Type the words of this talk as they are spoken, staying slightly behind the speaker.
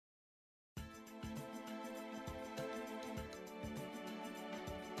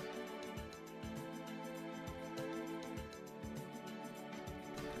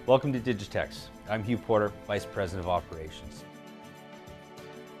Welcome to Digitex. I'm Hugh Porter, Vice President of Operations.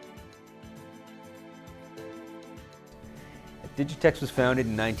 Digitex was founded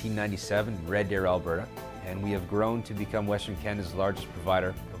in 1997 in Red Deer, Alberta, and we have grown to become Western Canada's largest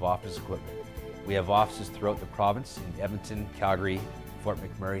provider of office equipment. We have offices throughout the province in Edmonton, Calgary, Fort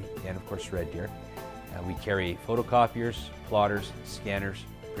McMurray, and of course Red Deer. We carry photocopiers, plotters, scanners,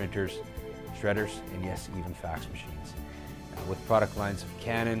 printers, shredders, and yes, even fax machines. With product lines of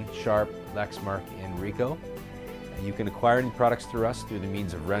Canon, Sharp, Lexmark, and Ricoh. You can acquire any products through us through the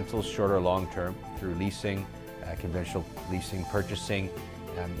means of rentals, short or long term, through leasing, conventional leasing, purchasing,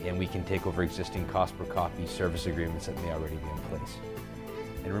 and we can take over existing cost per copy service agreements that may already be in place.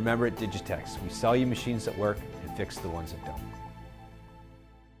 And remember, at Digitex, we sell you machines that work and fix the ones that don't.